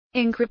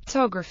In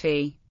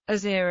cryptography, a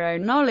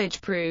zero-knowledge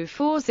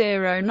proof or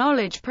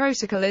zero-knowledge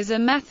protocol is a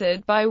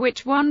method by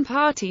which one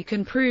party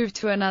can prove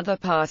to another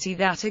party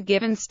that a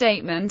given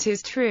statement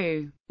is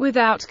true,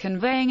 without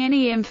conveying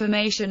any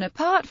information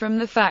apart from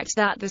the fact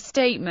that the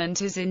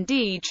statement is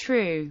indeed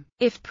true.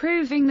 If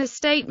proving the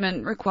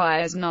statement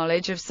requires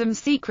knowledge of some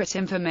secret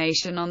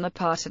information on the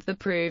part of the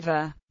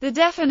prover, the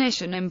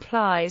definition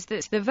implies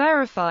that the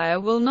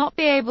verifier will not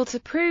be able to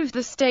prove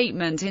the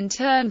statement in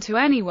turn to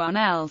anyone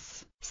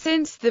else,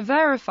 since the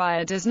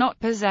verifier does not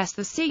possess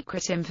the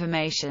secret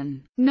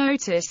information.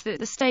 Notice that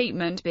the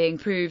statement being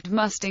proved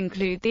must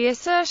include the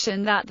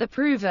assertion that the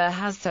prover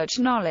has such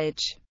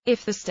knowledge.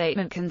 If the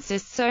statement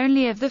consists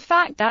only of the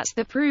fact that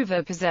the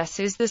prover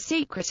possesses the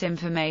secret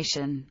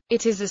information,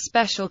 it is a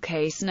special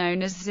case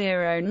known as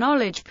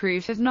zero-knowledge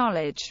proof of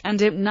knowledge, and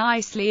it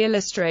nicely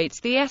illustrates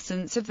the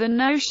essence of the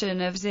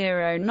notion of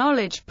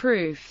zero-knowledge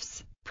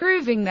proofs.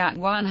 Proving that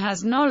one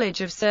has knowledge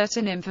of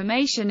certain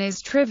information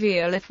is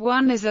trivial if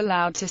one is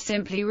allowed to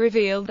simply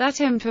reveal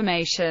that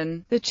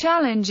information. The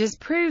challenge is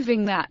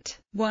proving that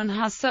one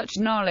has such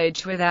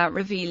knowledge without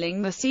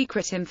revealing the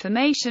secret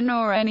information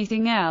or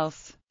anything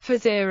else. For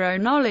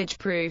zero-knowledge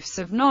proofs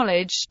of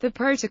knowledge, the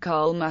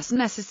protocol must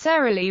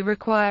necessarily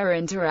require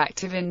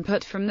interactive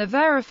input from the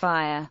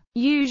verifier,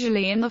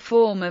 usually in the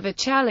form of a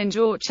challenge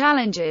or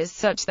challenges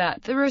such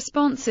that the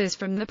responses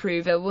from the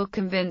prover will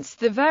convince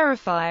the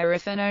verifier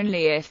if and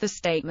only if the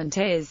statement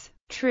is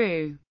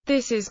true.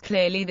 This is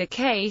clearly the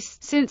case,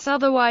 since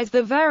otherwise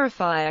the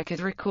verifier could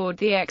record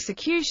the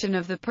execution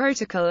of the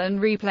protocol and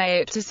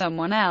replay it to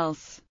someone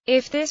else.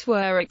 If this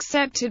were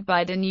accepted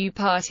by the new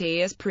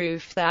party as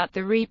proof that the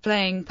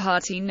replaying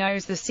party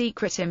knows the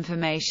secret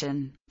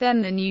information,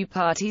 then the new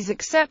party's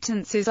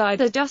acceptance is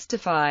either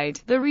justified,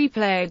 the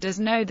replayer does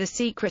know the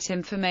secret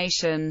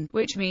information,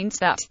 which means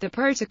that the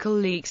protocol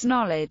leaks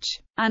knowledge,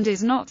 and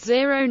is not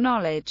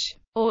zero-knowledge,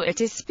 or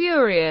it is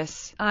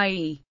spurious,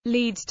 i.e.,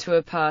 leads to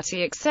a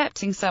party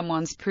accepting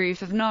someone's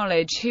proof of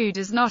knowledge who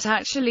does not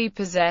actually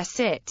possess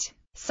it.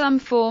 Some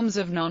forms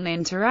of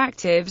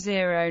non-interactive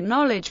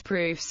zero-knowledge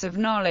proofs of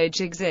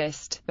knowledge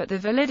exist, but the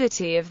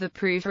validity of the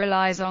proof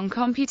relies on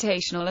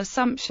computational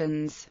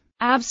assumptions.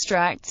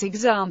 Abstract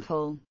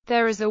example.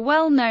 There is a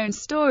well-known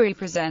story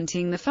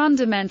presenting the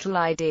fundamental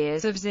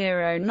ideas of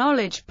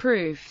zero-knowledge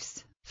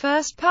proofs,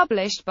 first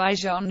published by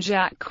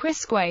Jean-Jacques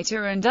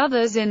Quisquater and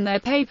others in their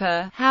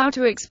paper, How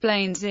to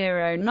Explain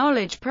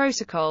Zero-Knowledge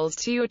Protocols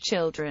to Your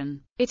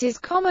Children. It is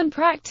common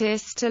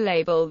practice to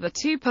label the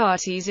two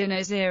parties in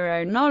a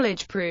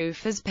zero-knowledge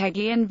proof as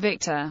Peggy and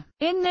Victor.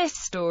 In this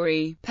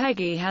story,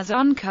 Peggy has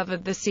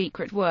uncovered the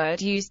secret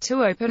word used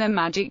to open a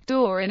magic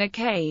door in a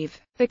cave.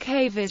 The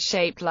cave is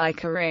shaped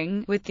like a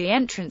ring, with the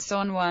entrance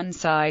on one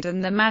side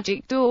and the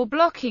magic door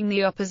blocking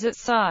the opposite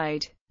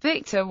side.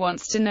 Victor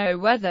wants to know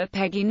whether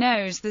Peggy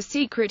knows the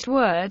secret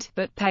word,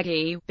 but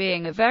Peggy,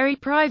 being a very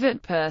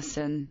private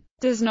person,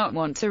 does not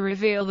want to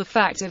reveal the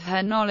fact of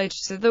her knowledge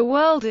to the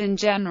world in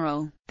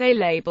general. They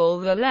label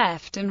the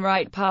left and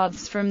right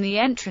paths from the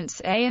entrance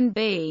A and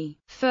B.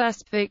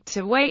 First,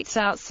 Victor waits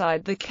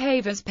outside the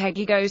cave as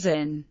Peggy goes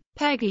in.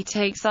 Peggy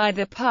takes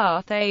either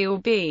path A or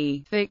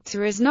B.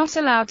 Victor is not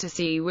allowed to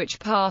see which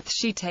path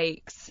she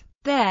takes.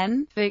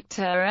 Then,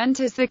 Victor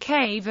enters the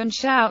cave and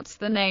shouts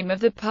the name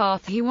of the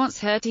path he wants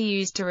her to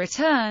use to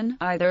return,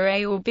 either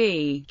A or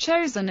B,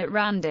 chosen at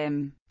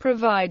random.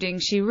 Providing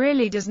she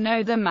really does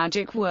know the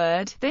magic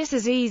word, this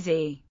is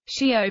easy.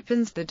 She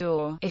opens the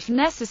door, if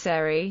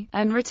necessary,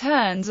 and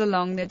returns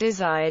along the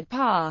desired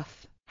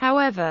path.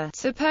 However,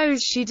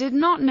 suppose she did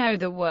not know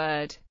the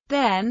word.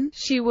 Then,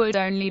 she would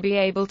only be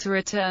able to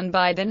return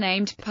by the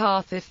named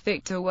path if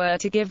Victor were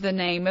to give the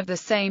name of the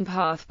same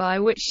path by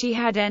which she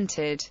had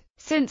entered.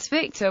 Since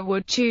Victor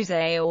would choose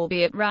A or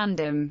B at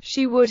random,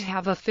 she would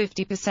have a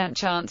 50%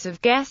 chance of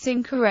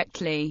guessing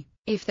correctly.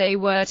 If they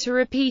were to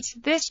repeat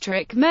this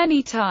trick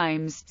many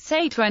times,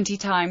 say 20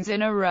 times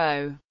in a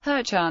row,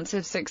 her chance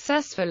of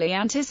successfully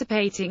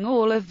anticipating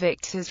all of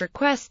Victor's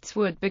requests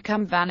would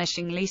become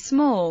vanishingly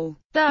small.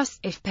 Thus,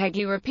 if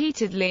Peggy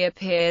repeatedly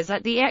appears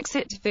at the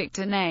exit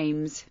Victor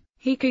names,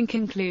 he can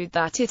conclude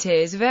that it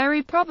is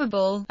very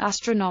probable,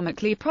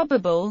 astronomically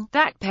probable,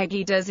 that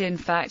Peggy does in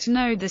fact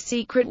know the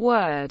secret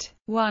word.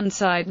 One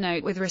side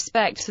note with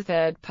respect to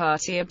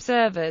third-party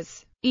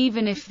observers.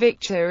 Even if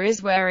Victor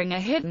is wearing a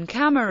hidden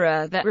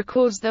camera that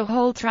records the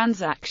whole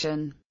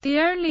transaction, the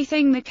only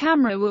thing the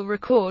camera will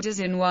record is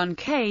in one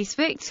case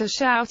Victor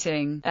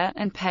shouting A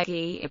and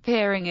Peggy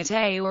appearing at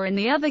A, or in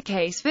the other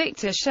case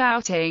Victor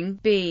shouting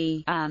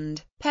B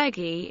and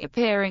Peggy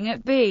appearing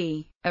at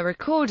B. A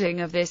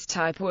recording of this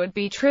type would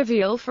be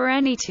trivial for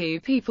any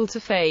two people to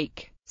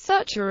fake.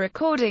 Such a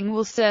recording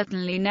will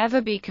certainly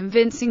never be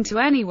convincing to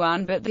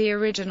anyone but the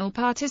original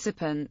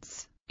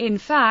participants. In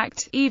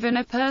fact, even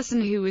a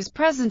person who was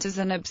present as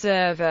an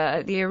observer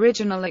at the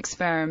original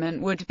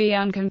experiment would be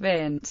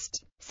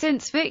unconvinced,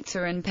 since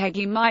Victor and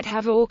Peggy might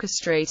have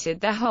orchestrated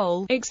the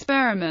whole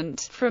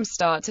experiment from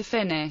start to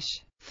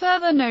finish.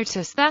 Further,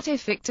 notice that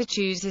if Victor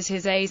chooses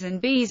his A's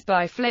and B's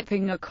by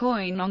flipping a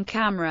coin on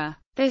camera,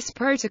 This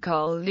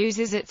protocol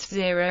loses its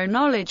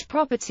zero-knowledge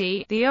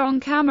property. The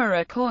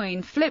on-camera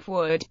coin flip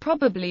would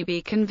probably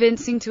be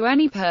convincing to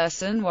any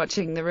person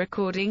watching the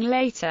recording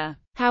later.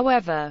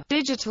 However,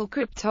 digital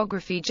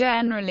cryptography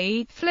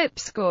generally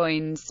flips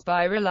coins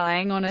by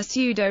relying on a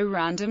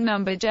pseudo-random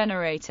number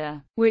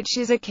generator, which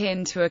is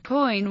akin to a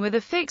coin with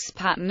a fixed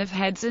pattern of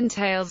heads and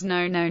tails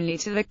known only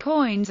to the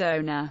coin's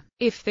owner.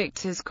 If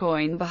Victor's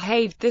coin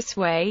behaved this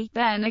way,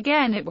 then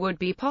again it would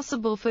be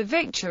possible for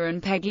Victor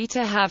and Peggy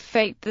to have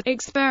faked the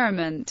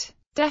experiment.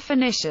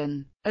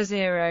 Definition: a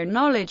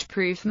zero-knowledge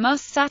proof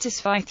must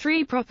satisfy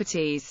three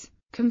properties.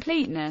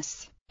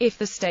 Completeness: if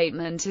the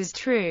statement is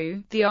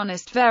true, the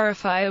honest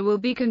verifier will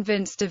be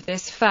convinced of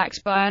this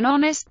fact by an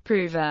honest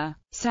prover.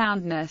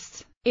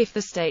 Soundness: if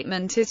the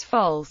statement is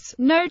false,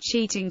 no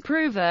cheating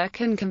prover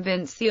can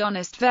convince the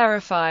honest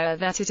verifier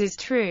that it is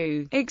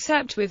true,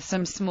 except with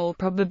some small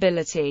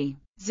probability.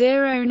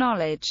 Zero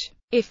knowledge: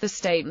 if the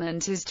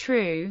statement is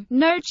true,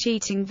 no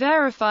cheating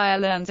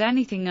verifier learns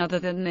anything other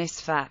than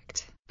this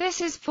fact. This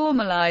is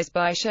formalized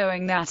by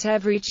showing that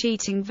every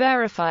cheating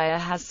verifier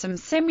has some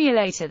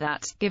simulator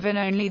that, given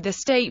only the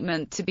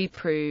statement to be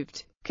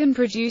proved, can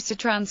produce a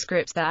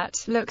transcript that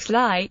looks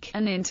like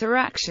an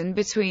interaction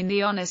between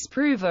the honest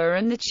prover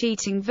and the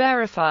cheating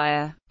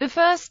verifier. The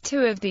first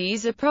two of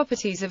these are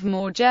properties of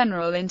more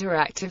general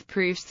interactive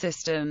proof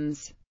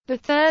systems. The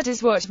third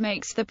is what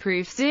makes the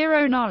proof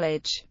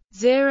zero-knowledge.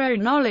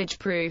 Zero-knowledge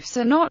proofs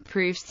are not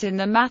proofs in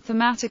the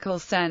mathematical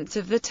sense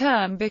of the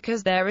term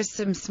because there is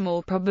some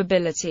small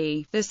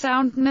probability, the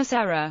soundness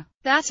error,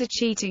 that a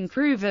cheating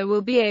prover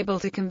will be able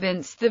to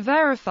convince the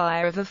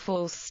verifier of a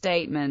false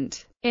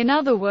statement. In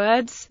other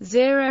words,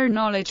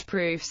 zero-knowledge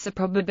proofs are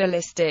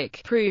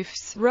probabilistic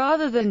proofs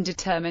rather than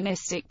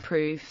deterministic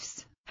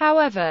proofs.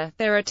 However,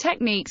 there are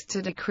techniques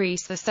to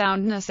decrease the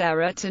soundness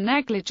error to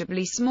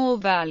negligibly small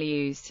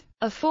values.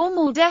 A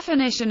formal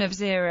definition of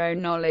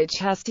zero-knowledge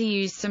has to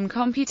use some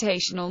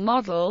computational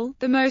model,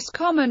 the most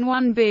common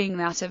one being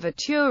that of a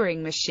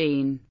Turing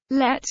machine.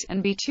 Let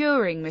and be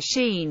Turing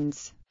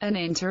machines. An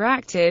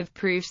interactive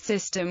proof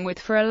system with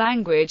for a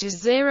language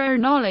is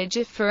zero-knowledge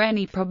if for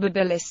any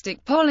probabilistic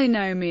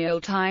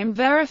polynomial time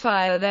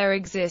verifier there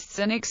exists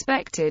an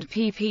expected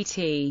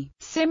PPT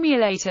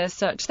simulator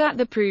such that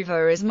the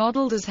prover is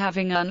modeled as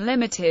having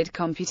unlimited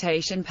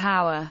computation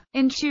power.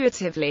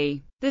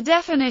 Intuitively, the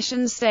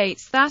definition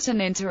states that an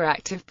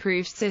interactive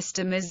proof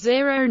system is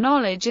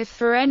zero-knowledge if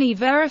for any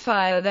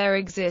verifier there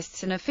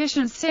exists an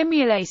efficient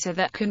simulator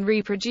that can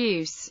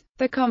reproduce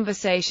the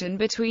conversation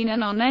between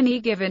and on any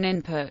given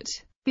input.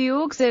 The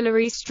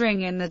auxiliary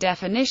string in the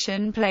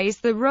definition plays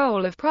the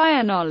role of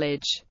prior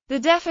knowledge. The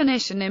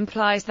definition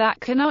implies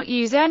that cannot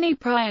use any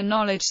prior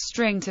knowledge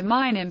string to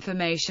mine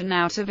information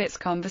out of its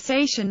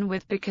conversation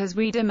with because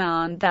we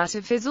demand that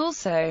if is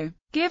also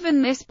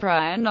given this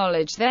prior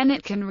knowledge then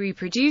it can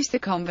reproduce the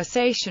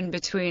conversation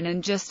between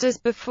and just as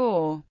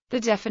before. The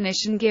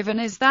definition given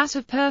is that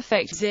of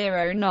perfect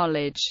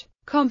zero-knowledge.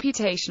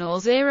 Computational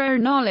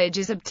zero-knowledge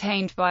is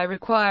obtained by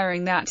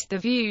requiring that the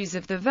views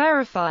of the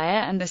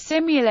verifier and the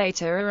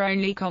simulator are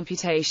only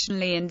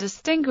computationally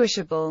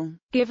indistinguishable,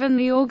 given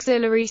the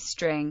auxiliary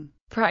string.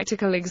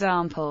 Practical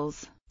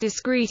examples: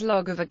 discrete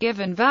log of a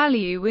given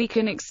value. We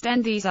can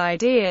extend these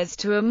ideas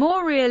to a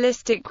more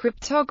realistic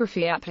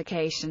cryptography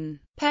application.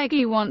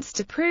 Peggy wants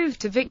to prove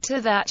to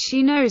Victor that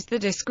she knows the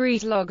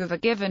discrete log of a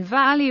given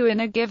value in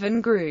a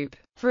given group.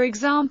 For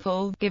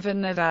example,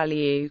 given the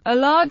value, a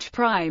large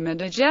prime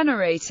and a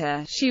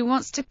generator, she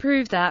wants to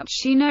prove that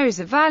she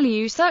knows a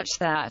value such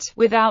that,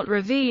 without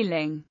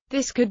revealing,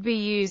 this could be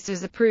used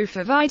as a proof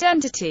of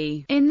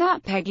identity, in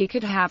that Peggy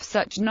could have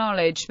such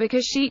knowledge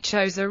because she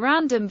chose a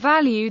random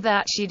value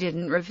that she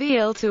didn't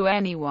reveal to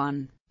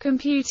anyone,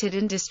 computed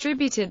and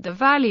distributed the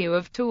value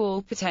of to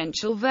all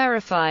potential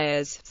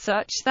verifiers,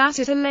 such that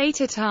at a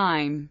later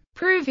time,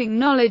 proving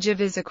knowledge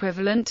of is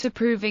equivalent to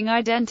proving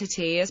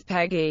identity as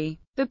Peggy.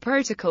 The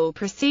protocol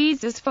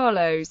proceeds as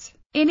follows.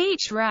 In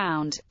each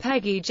round,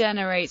 Peggy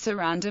generates a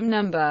random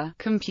number,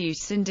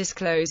 computes and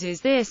discloses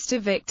this to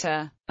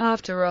Victor.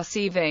 After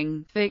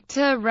receiving,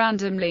 Victor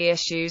randomly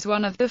issues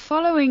one of the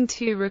following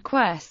two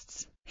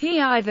requests. He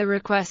either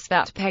requests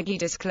that Peggy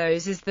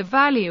discloses the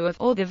value of,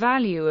 or the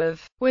value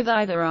of. With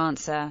either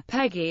answer,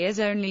 Peggy is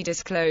only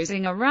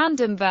disclosing a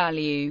random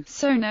value,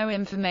 so no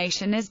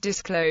information is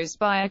disclosed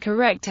by a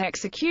correct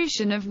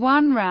execution of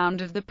one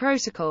round of the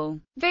protocol.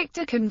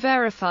 Victor can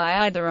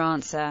verify either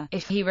answer.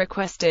 If he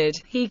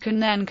requested, he can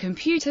then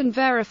compute and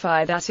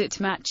verify that it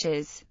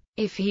matches.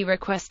 If he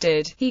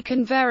requested, he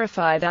can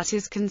verify that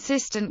is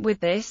consistent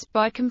with this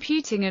by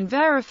computing and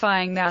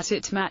verifying that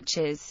it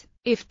matches.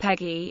 If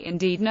Peggy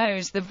indeed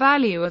knows the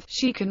value of,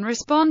 she can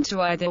respond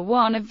to either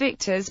one of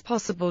Victor's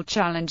possible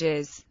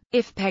challenges.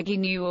 If Peggy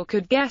knew or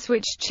could guess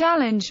which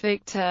challenge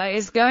Victor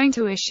is going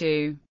to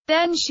issue,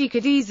 then she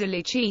could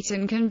easily cheat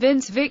and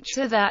convince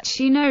Victor that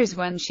she knows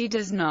when she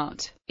does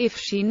not. If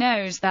she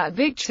knows that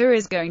Victor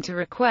is going to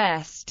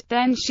request,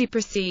 then she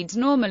proceeds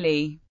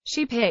normally.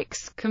 She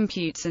picks,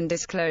 computes and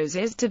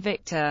discloses to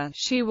Victor.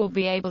 She will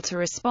be able to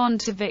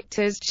respond to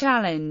Victor's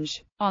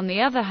challenge. On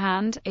the other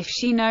hand, if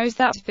she knows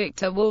that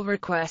Victor will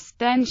request,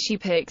 then she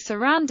picks a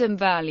random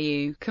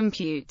value,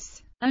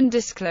 computes, and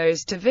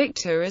discloses to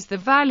Victor as the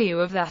value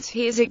of that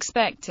he is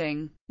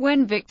expecting.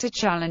 When Victor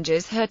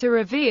challenges her to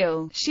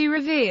reveal, she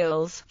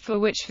reveals, for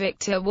which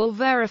Victor will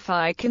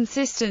verify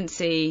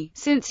consistency,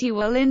 since he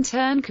will in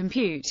turn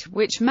compute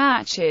which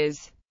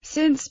matches,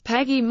 since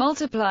Peggy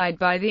multiplied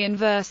by the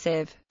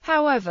inversive.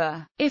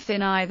 However, if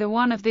in either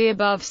one of the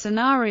above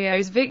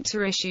scenarios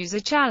Victor issues a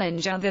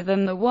challenge other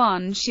than the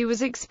one she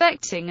was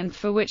expecting and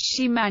for which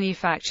she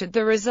manufactured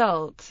the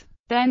result,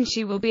 then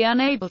she will be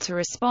unable to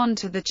respond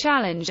to the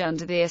challenge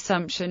under the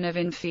assumption of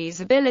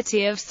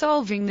infeasibility of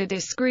solving the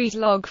discrete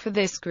log for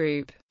this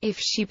group. If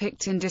she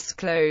picked and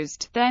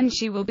disclosed, then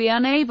she will be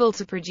unable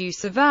to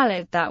produce a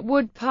valid that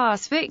would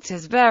pass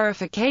Victor's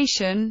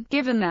verification,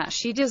 given that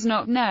she does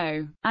not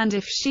know. And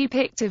if she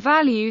picked a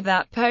value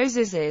that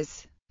poses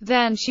is,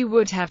 then she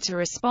would have to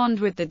respond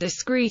with the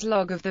discrete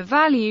log of the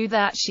value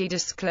that she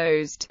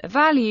disclosed, a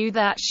value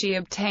that she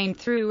obtained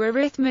through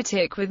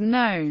arithmetic with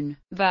known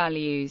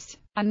values,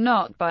 and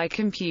not by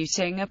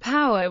computing a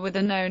power with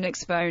a known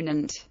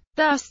exponent.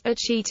 Thus, a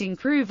cheating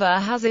prover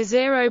has a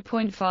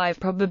 0.5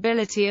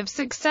 probability of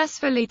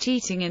successfully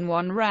cheating in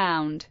one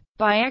round.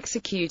 By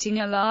executing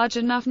a large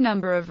enough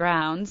number of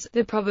rounds,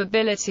 the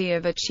probability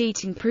of a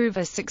cheating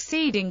prover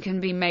succeeding can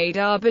be made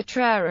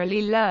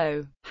arbitrarily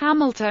low.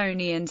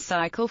 Hamiltonian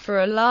cycle for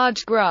a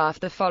large graph.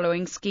 The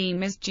following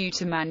scheme is due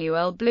to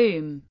Manuel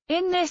Bloom.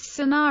 In this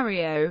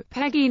scenario,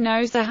 Peggy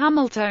knows the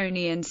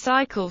Hamiltonian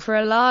cycle for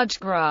a large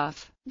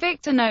graph.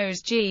 Victor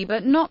knows G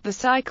but not the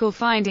cycle.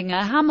 Finding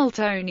a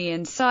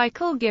Hamiltonian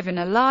cycle given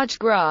a large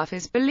graph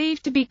is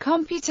believed to be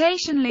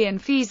computationally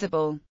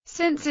infeasible,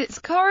 since its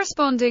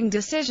corresponding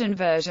decision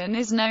version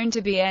is known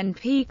to be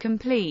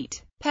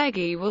NP-complete.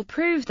 Peggy will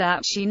prove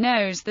that she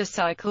knows the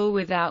cycle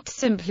without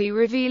simply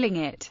revealing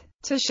it.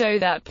 To show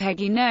that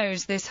Peggy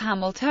knows this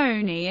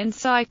Hamiltonian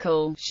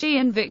cycle, she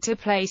and Victor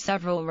play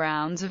several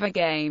rounds of a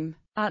game.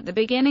 At the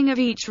beginning of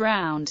each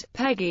round,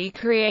 Peggy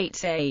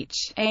creates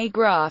a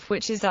graph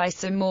which is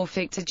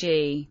isomorphic to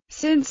G.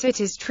 Since it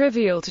is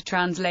trivial to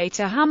translate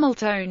a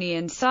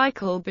Hamiltonian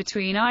cycle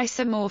between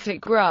isomorphic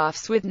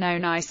graphs with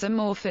known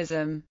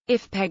isomorphism,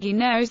 if Peggy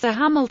knows the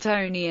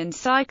Hamiltonian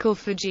cycle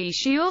for G,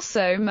 she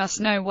also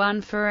must know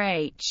one for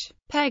H.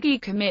 Peggy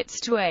commits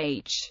to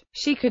H.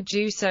 She could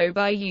do so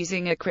by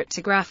using a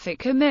cryptographic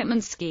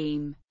commitment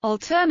scheme.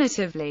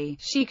 Alternatively,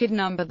 she could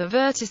number the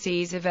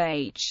vertices of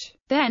H.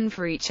 Then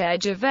for each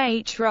edge of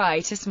H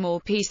write a small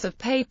piece of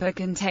paper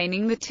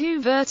containing the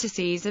two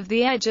vertices of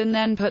the edge and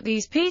then put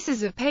these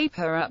pieces of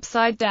paper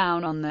upside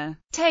down on the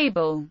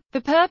table.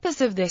 The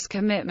purpose of this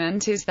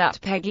commitment is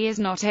that Peggy is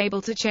not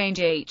able to change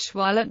H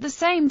while at the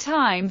same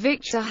time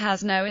Victor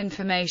has no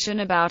information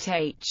about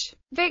H.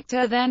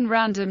 Victor then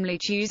randomly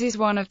chooses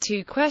one of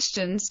two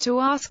questions to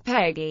ask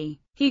Peggy.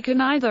 He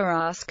can either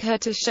ask her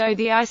to show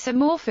the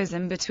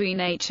isomorphism between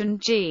H and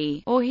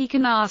G, or he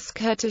can ask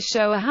her to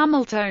show a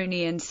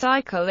Hamiltonian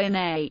cycle in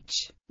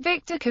H.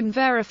 Victor can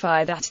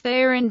verify that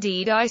they are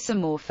indeed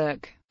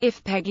isomorphic.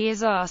 If Peggy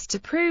is asked to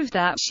prove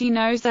that she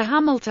knows the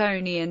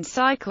Hamiltonian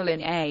cycle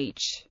in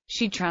H,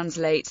 she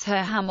translates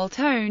her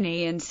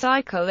Hamiltonian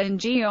cycle in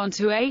G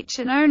onto H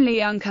and only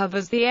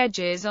uncovers the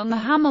edges on the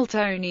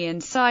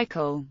Hamiltonian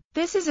cycle.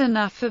 This is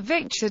enough for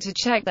Victor to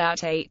check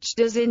that H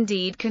does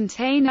indeed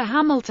contain a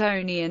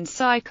Hamiltonian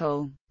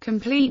cycle.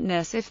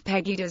 Completeness. If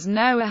Peggy does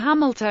know a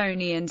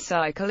Hamiltonian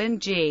cycle in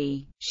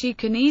G, she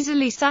can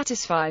easily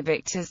satisfy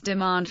Victor's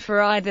demand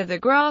for either the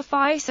graph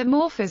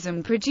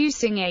isomorphism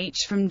producing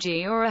H from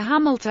G or a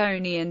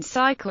Hamiltonian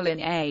cycle in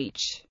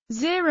H.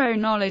 Zero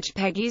knowledge.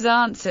 Peggy's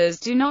answers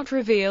do not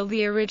reveal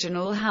the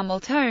original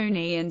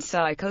Hamiltonian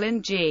cycle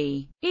in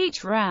G.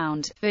 Each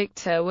round,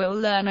 Victor will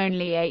learn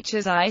only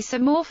H's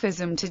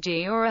isomorphism to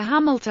G or a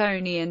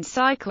Hamiltonian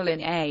cycle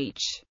in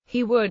H.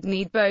 He would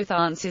need both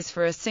answers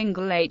for a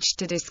single H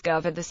to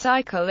discover the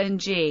cycle in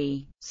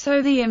G.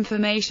 So the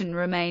information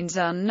remains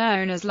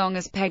unknown as long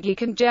as Peggy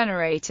can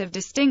generate a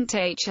distinct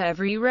H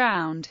every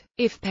round.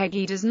 If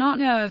Peggy does not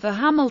know of a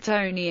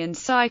Hamiltonian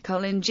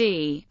cycle in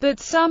G,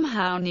 but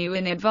somehow knew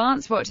in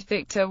advance what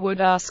Victor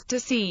would ask to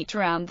see each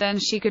round, then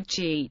she could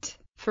cheat.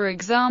 For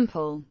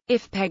example,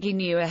 if Peggy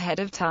knew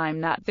ahead of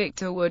time that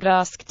Victor would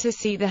ask to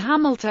see the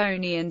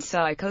Hamiltonian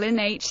cycle in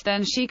H,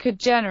 then she could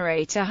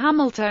generate a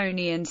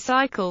Hamiltonian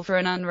cycle for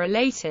an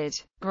unrelated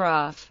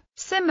graph.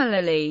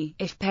 Similarly,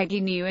 if Peggy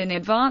knew in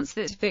advance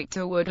that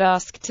Victor would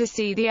ask to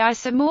see the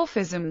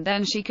isomorphism,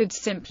 then she could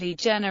simply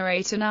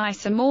generate an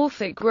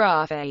isomorphic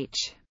graph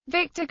H.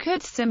 Victor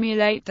could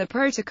simulate the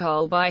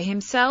protocol by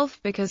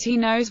himself because he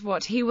knows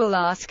what he will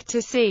ask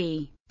to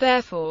see.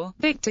 Therefore,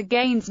 Victor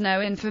gains no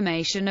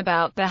information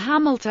about the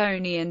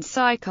Hamiltonian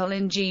cycle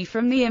in G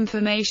from the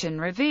information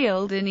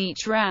revealed in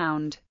each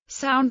round.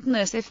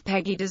 Soundness. If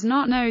Peggy does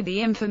not know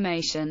the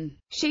information,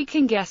 she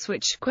can guess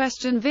which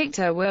question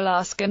Victor will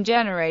ask and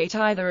generate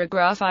either a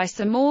graph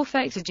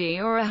isomorphic to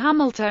G or a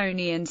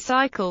Hamiltonian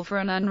cycle for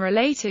an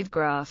unrelated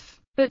graph.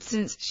 But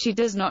since she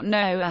does not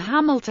know a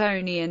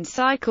Hamiltonian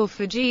cycle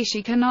for G,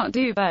 she cannot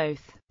do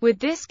both. With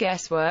this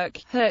guesswork,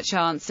 her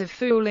chance of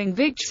fooling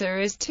Victor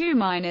is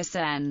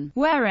 2-n,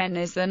 where n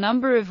is the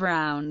number of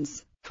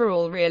rounds. For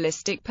all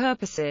realistic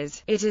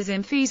purposes, it is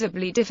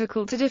infeasibly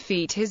difficult to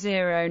defeat his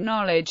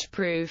zero-knowledge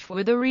proof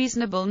with a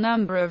reasonable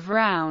number of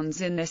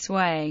rounds in this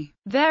way.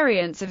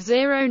 Variants of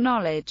zero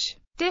knowledge.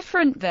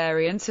 Different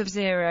variants of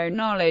zero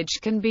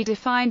knowledge can be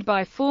defined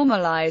by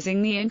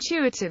formalizing the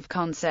intuitive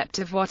concept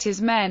of what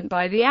is meant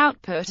by the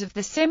output of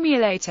the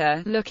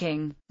simulator,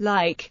 looking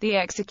like the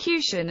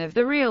execution of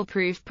the real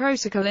proof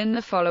protocol in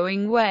the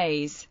following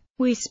ways.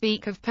 We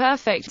speak of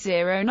perfect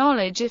zero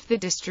knowledge if the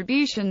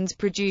distributions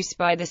produced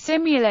by the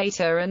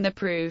simulator and the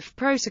proof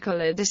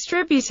protocol are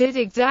distributed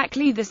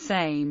exactly the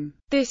same.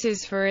 This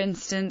is, for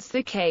instance,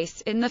 the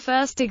case in the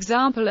first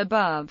example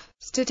above.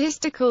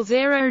 Statistical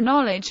zero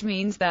knowledge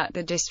means that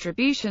the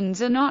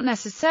distributions are not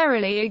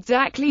necessarily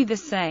exactly the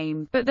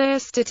same, but they are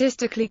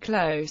statistically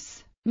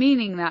close,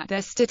 meaning that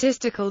their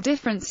statistical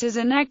difference is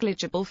a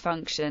negligible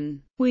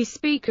function. We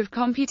speak of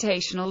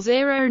computational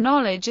zero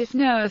knowledge if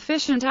no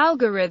efficient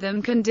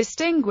algorithm can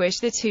distinguish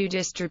the two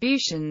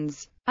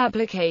distributions.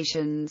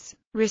 Applications.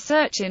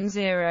 Research in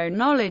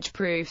zero-knowledge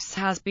proofs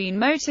has been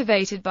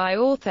motivated by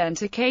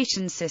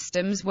authentication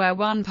systems where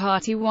one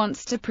party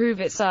wants to prove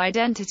its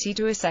identity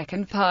to a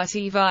second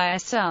party via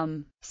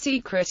some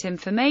secret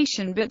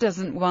information but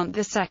doesn't want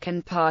the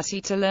second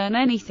party to learn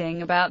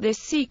anything about this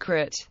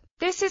secret.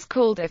 This is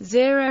called a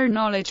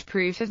zero-knowledge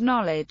proof of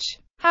knowledge.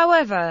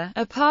 However,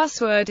 a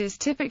password is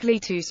typically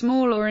too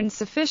small or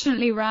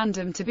insufficiently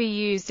random to be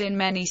used in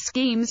many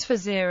schemes for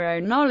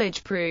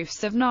zero-knowledge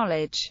proofs of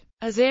knowledge.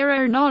 A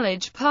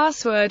zero-knowledge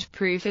password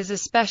proof is a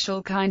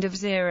special kind of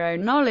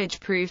zero-knowledge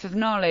proof of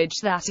knowledge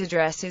that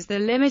addresses the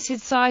limited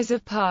size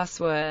of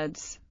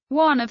passwords.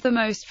 One of the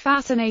most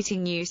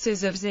fascinating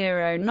uses of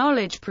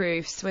zero-knowledge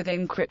proofs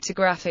within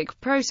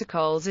cryptographic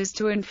protocols is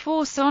to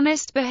enforce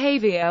honest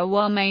behavior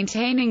while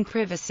maintaining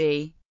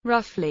privacy.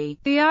 Roughly,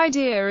 the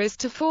idea is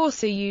to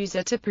force a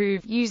user to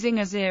prove, using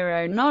a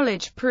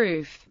zero-knowledge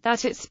proof,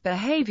 that its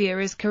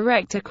behavior is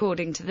correct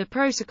according to the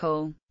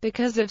protocol.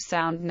 Because of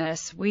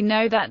soundness, we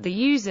know that the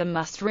user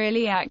must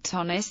really act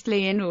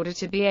honestly in order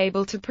to be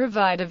able to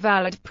provide a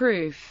valid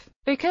proof.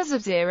 Because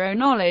of zero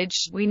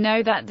knowledge, we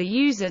know that the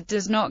user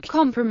does not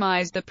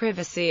compromise the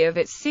privacy of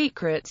its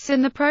secrets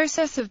in the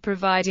process of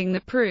providing the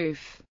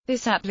proof.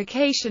 This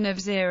application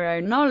of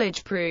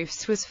zero-knowledge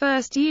proofs was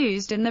first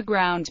used in the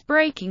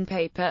groundbreaking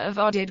paper of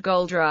Oded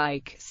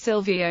Goldreich,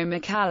 Silvio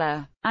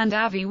Micala, and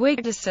Avi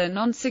Wigderson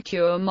on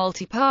secure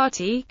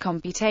multi-party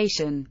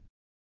computation.